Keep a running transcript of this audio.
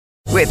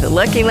With the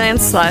Lucky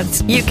Land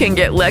Slots, you can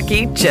get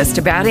lucky just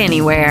about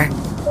anywhere.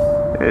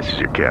 This is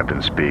your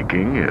captain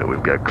speaking.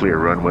 We've got clear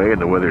runway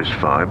and the weather's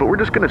fine, but we're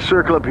just going to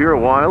circle up here a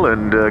while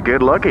and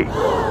get lucky.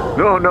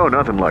 No,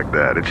 nothing like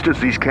that. It's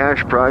just these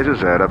cash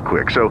prizes add up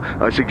quick. So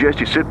I suggest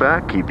you sit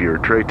back, keep your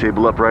tray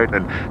table upright,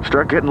 and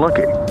start getting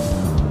lucky.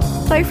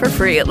 Play for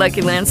free at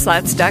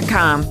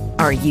LuckyLandSlots.com.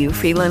 Are you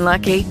feeling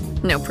lucky?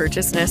 No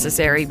purchase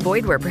necessary.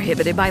 Void where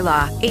prohibited by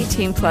law.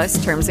 18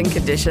 plus terms and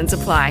conditions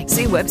apply.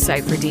 See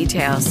website for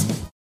details.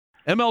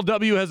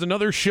 MLW has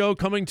another show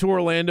coming to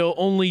Orlando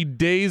only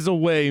days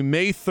away,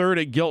 May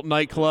 3rd at Gilt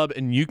Nightclub,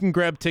 and you can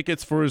grab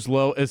tickets for as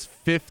low as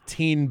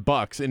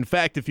 $15. In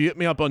fact, if you hit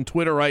me up on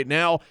Twitter right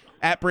now,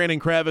 at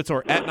Brandon Kravitz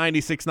or at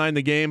 96.9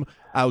 The Game,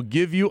 I'll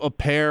give you a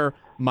pair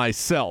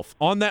myself.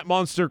 On that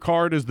monster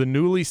card is the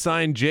newly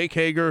signed Jake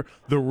Hager,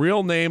 the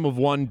real name of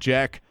one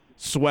Jack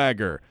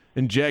Swagger.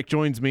 And Jack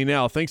joins me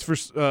now. Thanks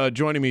for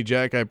joining me,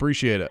 Jack. I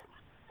appreciate it.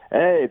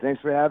 Hey, thanks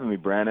for having me,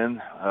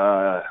 Brandon.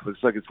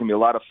 Looks like it's going to be a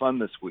lot of fun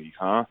this week,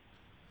 huh?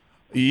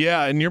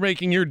 Yeah, and you're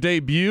making your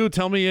debut.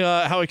 Tell me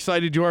how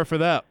excited you are for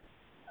that.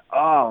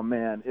 Oh,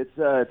 man,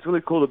 it's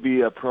really cool to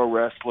be a pro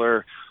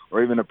wrestler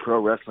or even a pro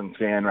wrestling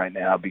fan right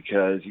now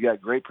because you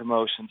got great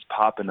promotions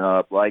popping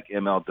up like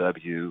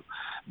MLW.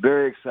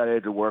 Very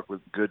excited to work with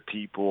good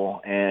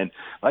people. And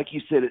like you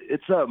said,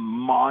 it's a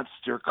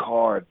monster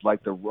card.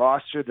 Like the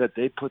roster that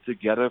they put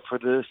together for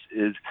this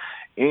is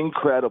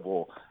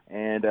incredible.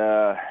 And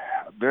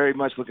very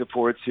much looking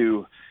forward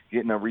to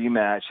getting a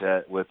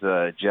rematch with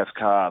Jeff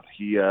Cobb.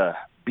 He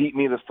beat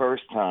me the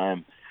first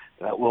time.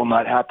 That will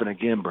not happen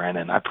again,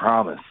 Brandon. I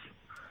promise.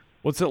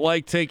 What's it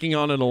like taking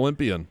on an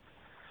Olympian?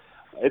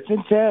 It's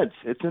intense.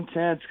 It's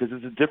intense because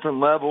it's a different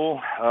level.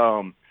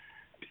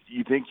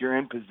 You think you're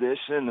in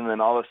position, and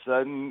then all of a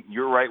sudden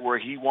you're right where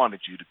he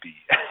wanted you to be.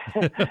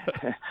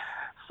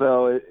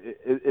 So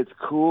it's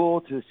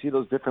cool to see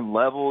those different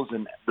levels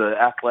and the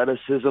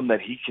athleticism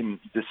that he can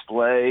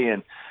display.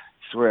 And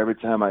I swear every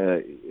time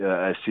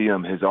I see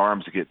him, his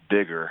arms get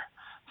bigger.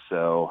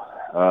 So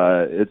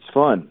it's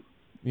fun.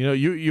 You know,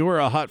 you were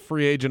a hot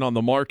free agent on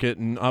the market,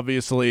 and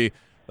obviously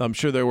I'm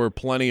sure there were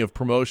plenty of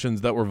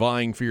promotions that were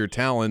vying for your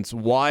talents.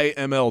 Why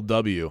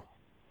MLW?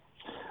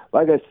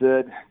 Like I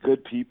said,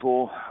 good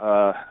people.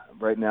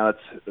 Right now,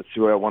 it's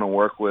who I want to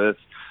work with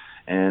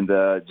and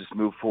just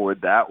move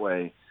forward that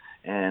way.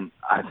 And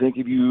I think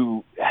if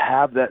you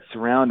have that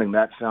surrounding,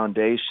 that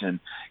foundation,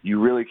 you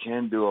really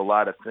can do a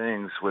lot of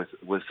things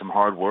with some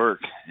hard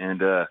work.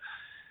 And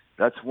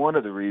that's one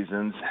of the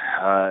reasons.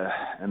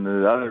 And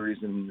the other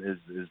reason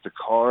is the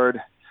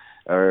card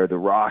or the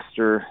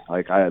roster.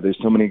 There's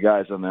so many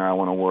guys on there I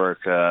want to work.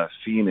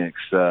 Phoenix,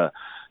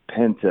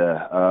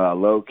 Penta,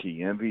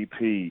 Loki,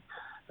 MVP,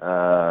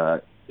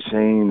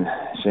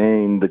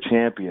 Shane the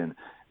champion,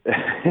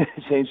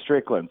 Shane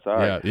Strickland.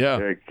 Sorry, yeah.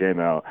 There it came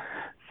out.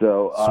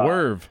 So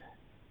Swerve.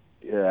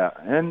 Yeah,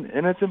 and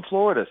it's in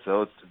Florida,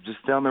 so it's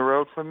just down the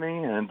road from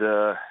me, and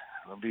it'll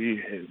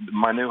be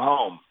my new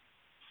home.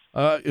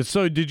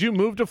 So did you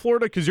move to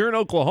Florida? Because you're an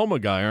Oklahoma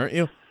guy, aren't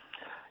you?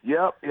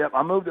 Yep.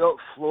 I moved to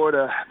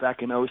Florida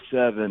back in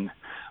 2007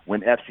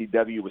 when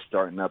FCW was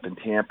starting up in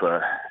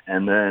Tampa,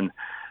 and then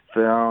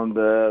found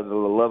the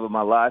love of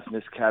my life,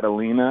 Miss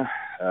Catalina,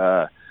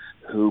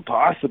 who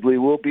possibly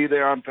will be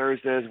there on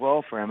Thursday as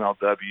well for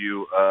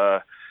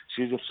MLW.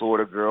 She's a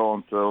Florida girl,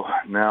 and so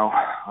now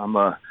I'm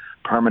a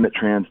permanent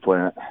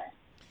transplant.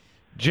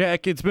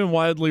 Jack, it's been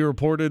widely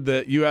reported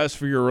that you asked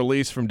for your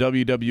release from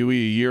WWE a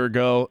year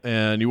ago,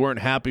 and you weren't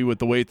happy with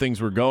the way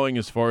things were going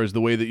as far as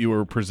the way that you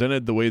were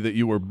presented, the way that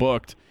you were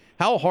booked.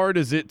 How hard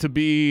is it to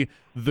be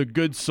the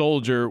good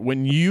soldier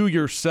when you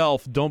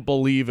yourself don't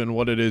believe in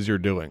what it is you're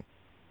doing?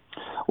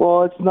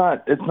 Well, it's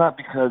not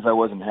because I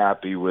wasn't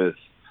happy with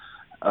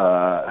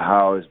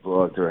how I was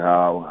booked or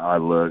how I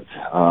looked.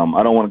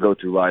 I don't want to go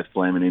through life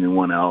blaming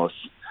anyone else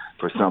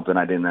for something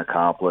I didn't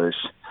accomplish.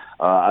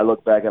 I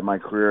look back at my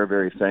career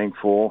very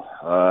thankful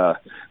for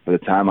the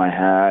time I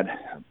had,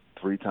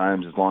 3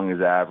 times as long as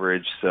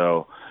average.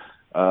 So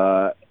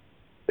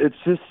it's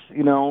just,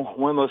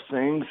 one of those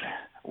things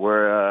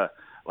where,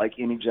 like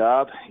any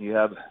job, you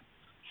have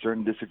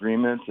certain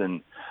disagreements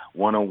and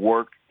want to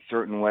work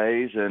certain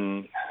ways,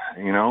 and,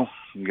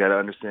 you got to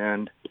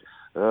understand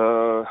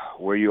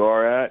where you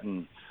are at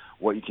and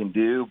what you can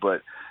do.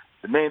 But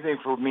the main thing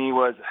for me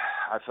was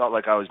I felt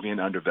like I was being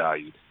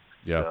undervalued.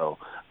 Yeah. So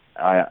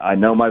I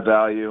know my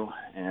value,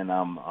 and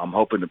I'm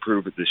hoping to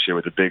prove it this year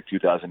with the big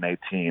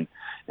 2018.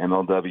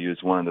 MLW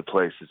is one of the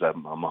places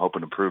I'm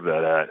hoping to prove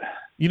that at.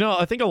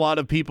 I think a lot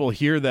of people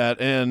hear that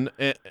and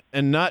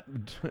not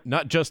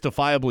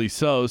justifiably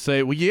so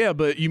say, well, yeah,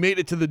 but you made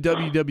it to the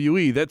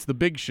WWE. That's the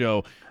big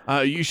show.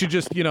 You should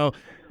just,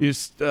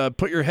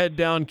 put your head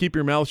down, keep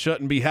your mouth shut,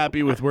 and be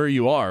happy with where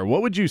you are.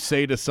 What would you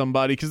say to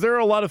somebody? Because there are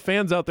a lot of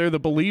fans out there that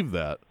believe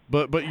that,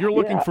 but you're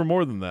looking for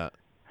more than that.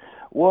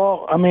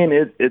 Well, I mean,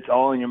 it's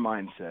all in your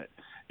mindset.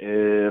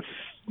 If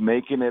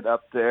making it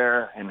up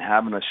there and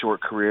having a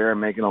short career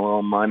and making a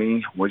little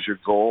money was your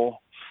goal,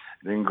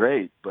 then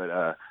great.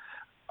 But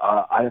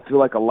I feel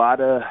like a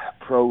lot of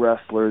pro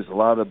wrestlers, a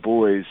lot of the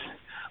boys,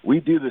 we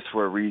do this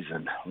for a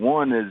reason.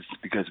 One is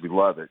because we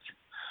love it.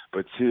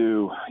 But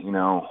two,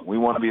 we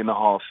want to be in the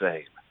Hall of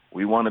Fame.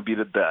 We want to be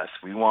the best.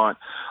 We want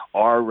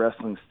our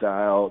wrestling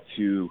style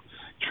to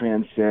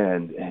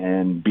transcend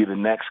and be the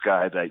next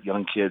guy that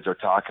young kids are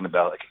talking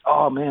about. Like,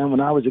 oh, man, when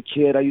I was a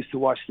kid, I used to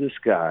watch this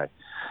guy.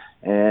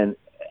 And,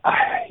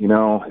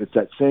 it's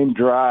that same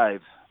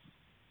drive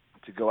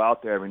to go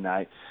out there every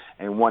night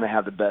and want to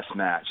have the best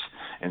match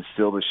and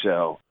steal the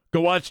show.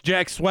 Go watch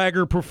Jack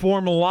Swagger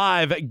perform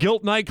live at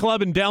Gilt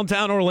Nightclub in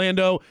downtown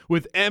Orlando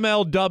with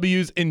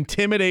MLW's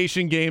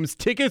Intimidation Games.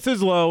 Tickets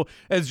as low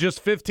as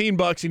just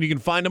 $15, and you can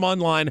find them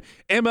online,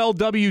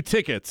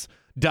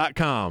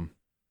 MLWtickets.com.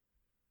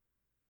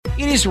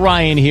 It is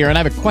Ryan here, and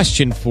I have a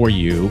question for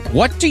you.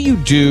 What do you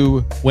do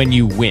when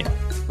you win?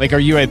 Like, are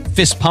you a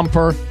fist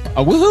pumper,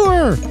 a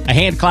woohooer, a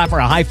hand clapper,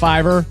 a high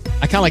fiver?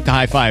 I kind of like the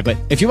high five, but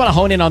if you want to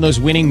hone in on those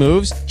winning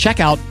moves, check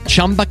out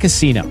Chumba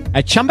Casino.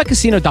 At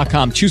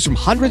ChumbaCasino.com, choose from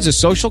hundreds of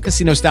social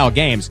casino-style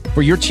games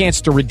for your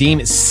chance to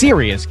redeem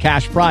serious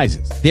cash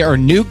prizes. There are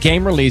new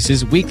game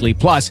releases weekly,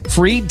 plus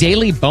free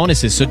daily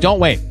bonuses, so don't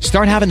wait.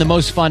 Start having the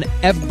most fun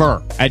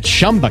ever at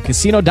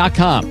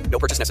ChumbaCasino.com. No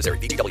purchase necessary.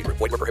 VGW Group.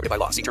 Void where prohibited by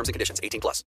law. See terms and conditions. 18+.